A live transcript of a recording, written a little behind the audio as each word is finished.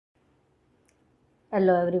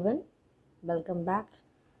Hello everyone, welcome back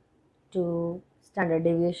to Standard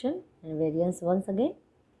Deviation and Variance once again.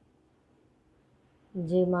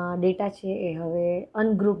 જેમાં data છે એ હવે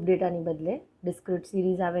ungroup ડેટાની બદલે ડિસ્ક્રીટ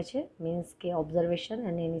સિરીઝ આવે છે, મીન્સ કે ઓબ્ઝર્વેશન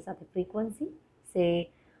અને એની સાથે ફ્રીક્વન્સી. સે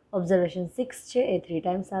ઓબ્ઝર્વેશન 6 છે એ 3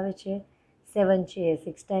 ટાઈમ્સ આવે છે, 7 છે એ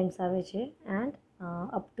 6 ટાઈમ્સ આવે છે એન્ડ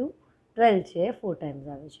અપ ટુ 12 છે એ 4 ટાઈમ્સ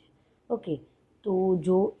આવે છે. ઓકે, તો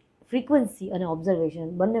જો ફ્રીક્વન્સી અને ઓબ્ઝર્વેશન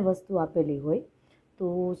બંને વસ્તુ આપેલી હોય તો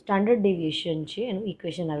સ્ટાન્ડર્ડ ડેવિએશન છે એનું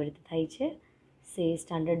ઇક્વેશન આવી રીતે થાય છે. સે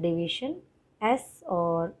standard deviation S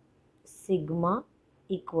or sigma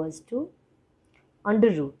equals to under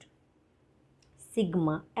root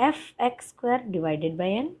sigma fx square divided by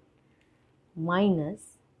n minus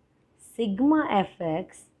sigma fx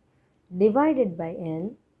divided by n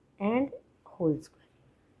and whole square.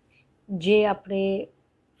 જે આપણે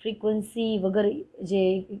ફ્રીક્વન્સી વગર જે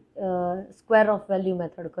સ્ક્વેર ઓફ વેલ્યુ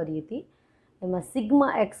મેથડ કરી હતી એમાં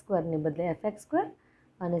સિગ્મા એક્સ સ્ક્વેરની બદલે F x square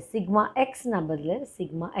અને sigma એક્સના બદલે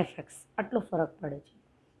સિગ્મા એફ એક્સ આટલો ફરક પડે છે.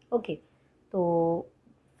 ઓકે, તો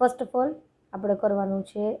ફર્સ્ટ ઓફ ઓલ આપણે કરવાનું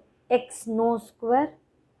છે એક્સનો સ્ક્વેર,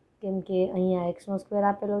 કેમ કે અહીંયા એક્સનો સ્ક્વેર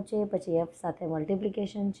આપેલો છે, પછી એફ સાથે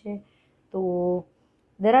મલ્ટિપ્લિકેશન છે. તો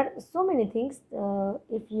there are so many things.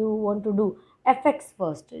 If you want to do F x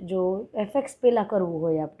first, જો એફ એક્સ પહેલાં કરવું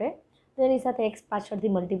હોય આપણે તો એની સાથે એક્સ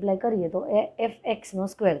પાછળથી મલ્ટીપ્લાય કરીએ તો એ એફ એક્સનો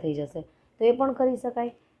સ્ક્વેર થઈ જશે, તો એ પણ કરી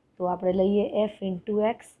શકાય. તો આપણે લઈએ એફ ઇન્ટુ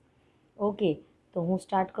એક્સ. ઓકે, તો હું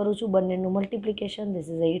સ્ટાર્ટ કરું છું બંનેનું multiplication. This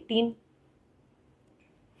is 18,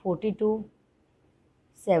 42,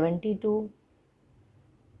 72,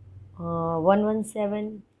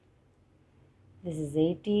 117, this is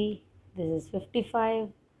 80, this is 55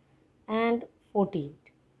 and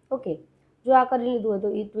 48. Okay, જો આ કરી લીધું હોય તો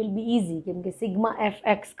ઇટ વિલ બી ઇઝી, કેમ કે સિગ્મા એફ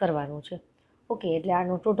એક્સ કરવાનું છે. ઓકે, એટલે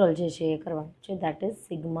આનું ટોટલ જે છે એ કરવાનું છે, that is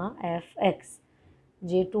sigma F x,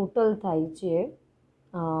 જે ટોટલ થાય છે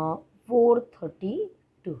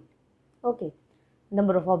 432. ઓકે,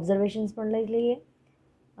 નંબર ઓફ ઓબ્ઝર્વેશન્સ પણ લઈ લઈએ.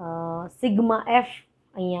 સિગ્મા એફ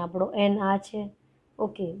અહીંયા આપણો એન આ છે.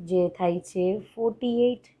 ઓકે, જે થાય છે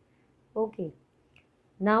 48. Okay,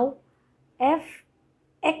 now F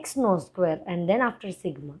એક્સનો square and then after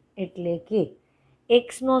sigma, એટલે કે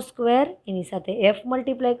એક્સનો સ્ક્વેર એની સાથે એફ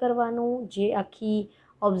મલ્ટીપ્લાય કરવાનું, જે આખી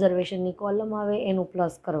ઓબ્ઝર્વેશનની કોલમ આવે એનું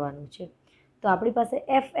પ્લસ કરવાનું છે. તો આપણી પાસે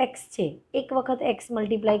એફ એક્સ છે, એક વખત એક્સ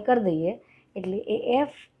મલ્ટીપ્લાય કરી દઈએ એટલે એ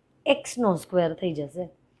એફ એક્સનો સ્ક્વેર થઈ જશે.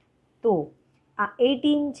 તો આ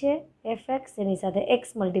 18 છે એફ એક્સ, એની સાથે એક્સ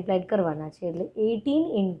મલ્ટીપ્લાઇડ કરવાના છે, એટલે 18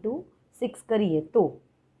 ઇન્ટુ 6 કરીએ તો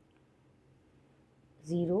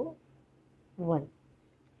 0, 1.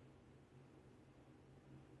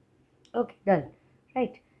 Okay, done,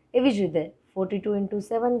 right. એવી જ રીતે 42 ઇન્ટુ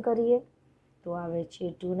 7 કરીએ તો આવે છે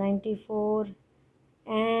 294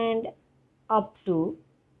 end up to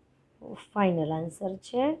final answer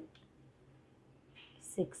છે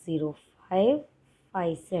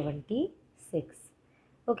 605576.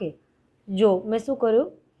 ઓકે, જો મેં શું કર્યું,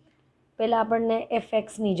 પહેલાં આપણને એફ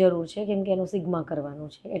એક્સની જરૂર છે કેમ કે એનું સિગ્મા કરવાનું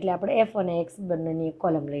છે, એટલે આપણે એફ અને એક્સ બંનેની એક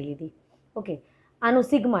કોલમ લઈ લીધી. ઓકે, આનું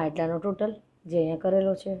સિગ્મા એટલે આનો ટોટલ જે અહીંયા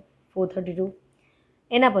કરેલો છે 432.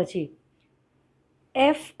 એના પછી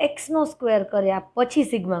એફ એક્સનો સ્ક્વેર કર્યા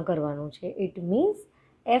પછી સિગ્મા કરવાનું છે. ઇટ મીન્સ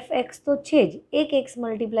એફ એક્સ તો છે જ, એક એક્સ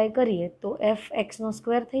મલ્ટીપ્લાય કરીએ તો એફ એક્સનો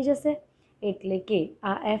સ્ક્વેર થઈ જશે, એટલે કે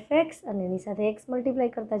આ એફ એક્સ અને એની સાથે એક્સ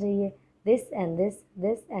મલ્ટીપ્લાય કરતા જઈએ, this and this,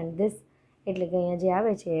 this and this, એટલે કે અહીંયા જે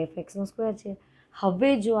આવે છે એફ એક્સનો સ્ક્વેર છે.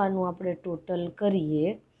 હવે જો આનું આપણે ટોટલ કરીએ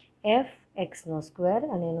એફ એક્સનો સ્ક્વેર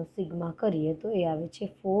અને એનો સિગ્મા કરીએ તો એ આવે છે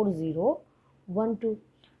 4012.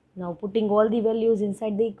 નાઉ putting all the values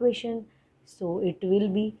inside the equation, so it will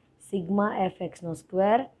be sigma F એક્સનો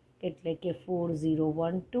square એટલે કે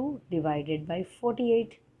 4012 ડિવાઇડેડ બાય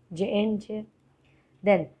 48 જે એન છે,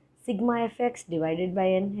 દેન sigma F x divided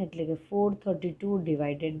by N એટલે કે 432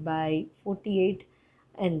 divided by 48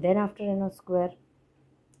 and then after એનો સ્ક્વેર.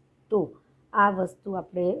 તો આ વસ્તુ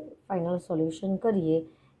આપણે ફાઇનલ સોલ્યુશન કરીએ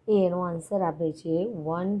એ એનો આન્સર આપે છે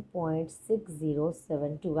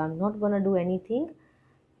 1.6072. આઈ એમ નોટ ગોના ડુ એનીથિંગ,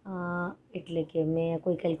 એટલે કે મેં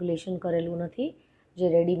કોઈ કેલ્ક્યુલેશન કરેલું નથી, જે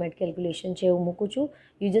રેડીમેડ કેલ્ક્યુલેશન છે એવું મૂકું છું.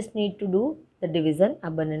 You just need to do the division.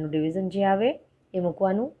 આ બંનેનું ડિવિઝન જે આવે એ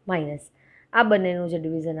મૂકવાનું, માઇનસ આ બંનેનું જે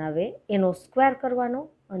ડિવિઝન આવે એનો સ્ક્વેર કરવાનો,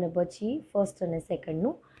 અને પછી ફર્સ્ટ અને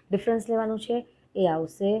સેકન્ડનું ડિફરન્સ લેવાનું છે. એ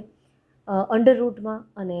આવશે અંડર રૂટમાં,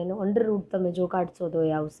 અને એનો અંડર રૂટ તમે જો કાઢશો તો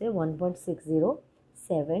એ આવશે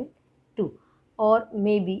 1.6072. ઓર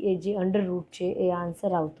મે બી એ જે અંડર રૂટ છે એ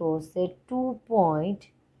આન્સર આવતો હશે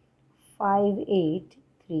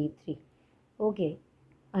 2.5833. ઓકે,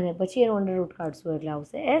 અને પછી એનો અંડર રૂટ કાઢશું એટલે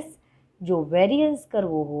આવશે એસ. જો વેરિયન્સ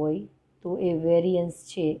કરવો હોય તો એ વેરિયન્સ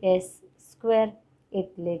છે એસ સ્ક્વેર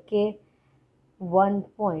એટલે કે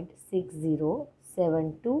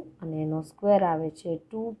 1.6072 અને એનો સ્ક્વેર આવે છે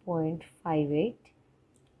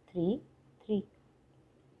 2.5833.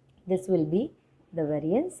 This will be the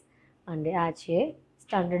variance and આ છે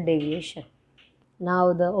standard deviation. Now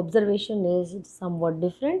the observation is somewhat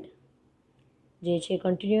different, જે છે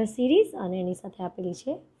કન્ટિન્યુઅસ સિરીઝ અને એની સાથે આપેલી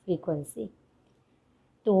છે ફ્રીક્વન્સી.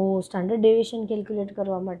 તો સ્ટાન્ડર્ડ ડેવિએશન કેલ્ક્યુલેટ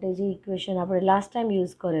કરવા માટે જે ઇક્વેશન આપણે લાસ્ટ ટાઈમ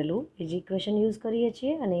યુઝ કરેલું એ જ ઇક્વેશન યુઝ કરીએ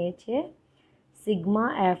છીએ અને એ છે sigma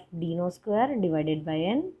F ડીનો square divided by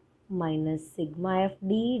N minus sigma F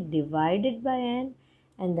D divided by N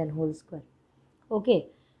and then whole square. Okay,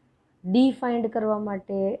 D find કરવા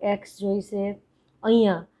માટે એક્સ જોઈશે.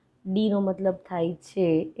 અહીંયા ડીનો મતલબ થાય છે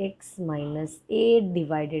x minus A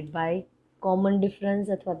divided by common difference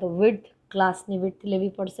અથવા તો વિડ્થ, ક્લાસની વિડ્થ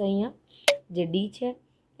લેવી પડશે અહીંયા જે ડી છે.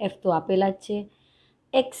 એફ તો આપેલા જ છે.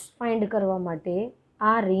 એક્સ ફાઇન્ડ કરવા માટે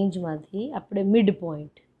આ રેન્જમાંથી આપણે મિડ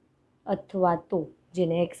પોઈન્ટ અથવા તો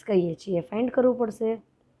જેને એક્સ કહીએ છીએ ફાઇન્ડ કરવું પડશે.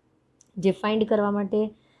 જે ફાઇન્ડ કરવા માટે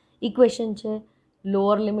ઇક્વેશન છે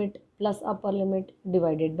lower limit plus upper limit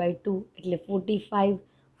divided by 2 એટલે 45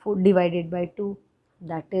 ડિવાઇડેડ બાય 2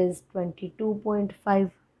 દેટ ઇઝ 22.5.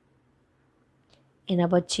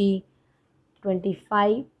 એના પછી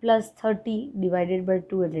 25 plus 30 divided by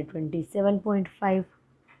 2 એટલે 27.5.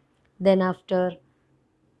 Then after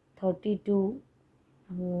 32,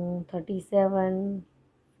 37,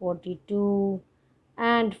 42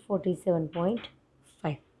 and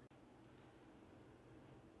 47.5.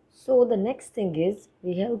 So the next thing is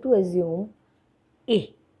we have to assume A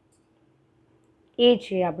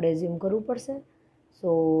છે આપણે assume કરવું પડશે. So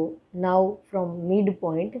now from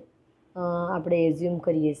midpoint આપણે assume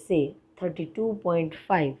કરીએ say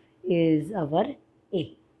 32.5 is our A.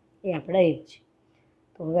 એ આપણા A છે.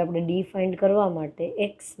 તો હવે આપણે ડી ફાઇન્ડ કરવા માટે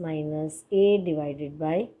એક્સ માઇનસ એ ડિવાઇડેડ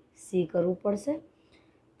બાય સી કરવું પડશે.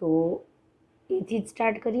 તો એથી જ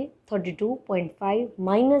સ્ટાર્ટ કરીએ. 32.5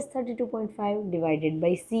 minus 32.5 divided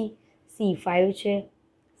bye see. C 5 છે.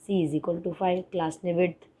 She is equal to 5. ક્લાસની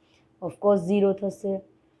વિડ્થ ઓફકોર્સ 0 થશે.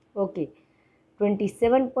 ઓકે,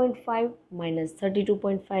 27.5 માઇનસ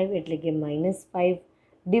 32.5 એટલે કે -5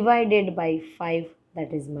 ડિવાઇડેડ બાય 5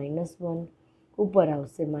 દેટ ઇઝ -1. ઉપર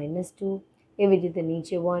આવશે -2. એવી રીતે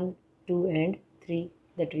નીચે 1, 2 and 3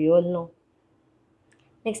 that we all know.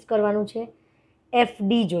 Next કરવાનું છે એફ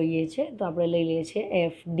ડી જોઈએ છે. તો આપણે લઈ લઈએ છીએ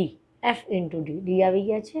F D. F into D. D આવી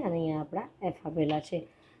ગયા છે અને અહીંયા આપણા એફ આપેલા છે.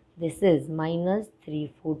 This is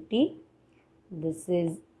 -340. This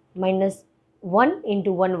is -1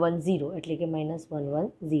 into 110 એટલે કે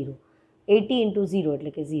 -110. 80 ઇન્ટુ 0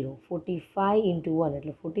 એટલે કે 0. 45 ઇન્ટુ 1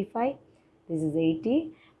 એટલે 45. This is 80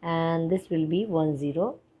 and this will be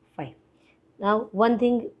 105. Now one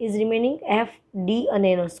thing is remaining, F D અને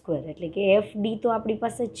એનો સ્ક્વેર એટલે કે એફ ડી તો આપણી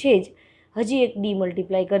પાસે છે જ, હજી એક ડી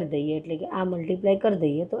મલ્ટીપ્લાય કરી દઈએ એટલે કે આ મલ્ટીપ્લાય કરી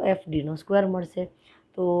દઈએ તો એફ ડીનો સ્ક્વેર મળશે.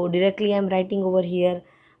 તો directly I M writing over here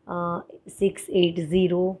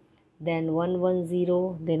 680 then 110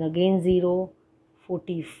 then again 0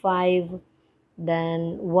 45 then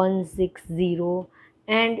 160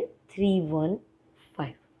 and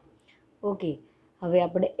 315. Okay, હવે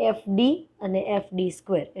આપણે એફ ડી અને એફ ડી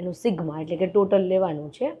સ્ક્વેર એનું સિગ્મા એટલે કે ટોટલ લેવાનું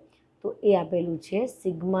છે. તો એ આપેલું છે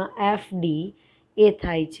સિગ્મા એફ ડી એ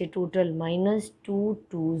થાય છે ટોટલ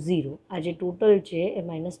 -220. આ જે ટોટલ છે એ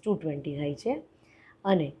 -220 થાય છે.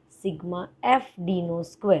 અને સિગ્મા એફ ડીનો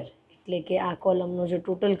સ્ક્વેર એટલે કે આ કોલમનો જો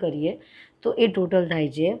ટોટલ કરીએ તો એ ટોટલ થાય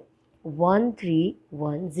છે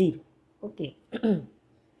 1310. Okay,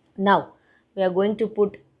 now we are going to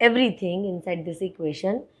put everything inside this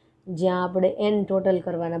equation. જ્યાં આપણે એન ટોટલ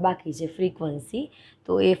કરવાના બાકી છે ફ્રીક્વન્સી,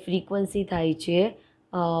 તો એ ફ્રીક્વન્સી થાય છે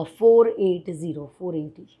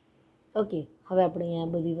 480. ઓકે, હવે આપણે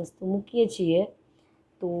અહીંયા બધી વસ્તુ મૂકીએ છીએ.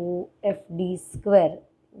 તો F D square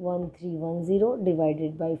 1310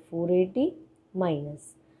 divided by 480 minus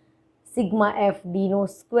sigma F ડીનો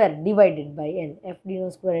square divided by N. F ડીનો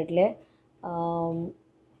square એટલે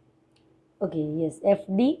okay yes F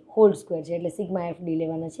D whole square છે એટલે સિગ્મા એફ ડી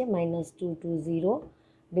લેવાના છે -220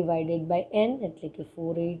 ડિવાઇડેડ બાય એન એટલે કે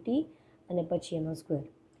 480 અને પછી એનો સ્ક્વેર.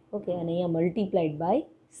 ઓકે, અને અહીંયા મલ્ટીપ્લાઇડ બાય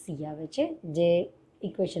સી આવે છે જે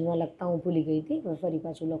ઇક્વેશનમાં લખતા હું ભૂલી ગઈ હતી, હવે ફરી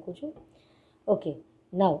પાછું લખું છું. ઓકે,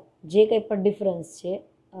 નાવ જે કંઈ પણ ડિફરન્સ છે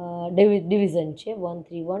ડિવિઝન છે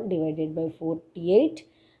 131 ડિવાઇડેડ બાય 48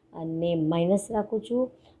 અને માઇનસ રાખું છું.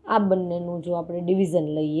 આ બંનેનું જો આપણે ડિવિઝન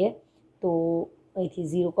લઈએ તો અહીંથી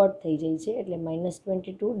 0 કટ થઈ જાય છે એટલે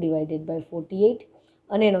 -22 ડિવાઇડેડ બાય 48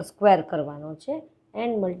 અને એનો સ્ક્વેર કરવાનો છે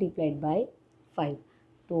એન્ડ મલ્ટીપ્લાઇડ બાય 5.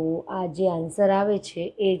 તો આ જે આન્સર આવે છે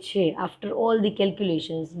એ છે after all the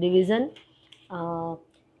calculations division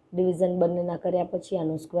division બંનેના કર્યા પછી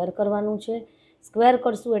આનું સ્ક્વેર કરવાનું છે. સ્ક્વેર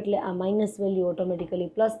કરશું એટલે આ માઇનસ વેલ્યુ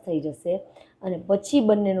ઓટોમેટિકલી પ્લસ થઈ જશે અને પછી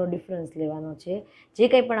બંનેનો ડિફરન્સ લેવાનો છે. જે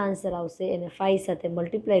કંઈ પણ આન્સર આવશે એને 5 સાથે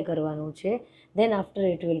મલ્ટીપ્લાય કરવાનું છે. Then after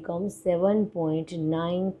it will come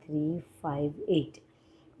 7.9358.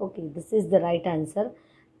 Okay, this is the right answer.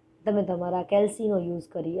 તમે તમારા કેલ્સીનો યુઝ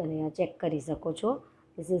કરી અને આ ચેક કરી શકો છો.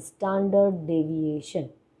 This is standard deviation.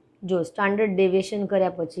 જો સ્ટાન્ડર્ડ ડેવિએશન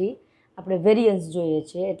કર્યા પછી આપણે વેરિયન્સ જોઈએ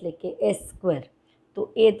છે, એટલે કે એસ સ્ક્વેર. તો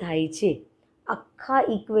એ થાય છે આખા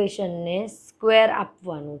ઇક્વેશનને સ્ક્વેર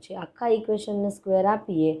આપવાનું છે. આખા ઇક્વેશનને સ્ક્વેર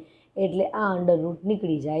આપીએ એટલે આ અંડરરૂટ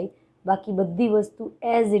નીકળી જાય. બાકી બધી વસ્તુ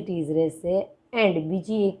એઝ ઇટ ઇઝ રહેશે. એન્ડ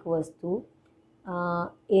બીજી એક વસ્તુ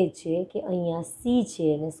એ છે કે અહીંયા સી છે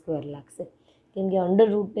એને સ્ક્વેર લાગશે, કેમ કે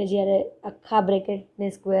અંડરરૂટને જ્યારે આખા બ્રેકેટને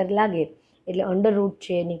સ્ક્વેર લાગે એટલે અંડરરૂટ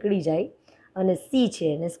છે એ નીકળી જાય અને સી છે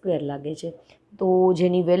એને સ્ક્વેર લાગે છે. તો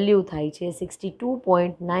જેની વેલ્યુ થાય છે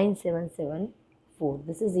 62.9774.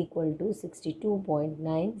 This is equal to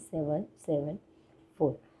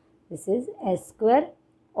 62.9774. This is S square,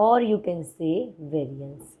 or you can say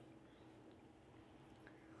variance.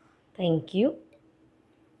 Thank you.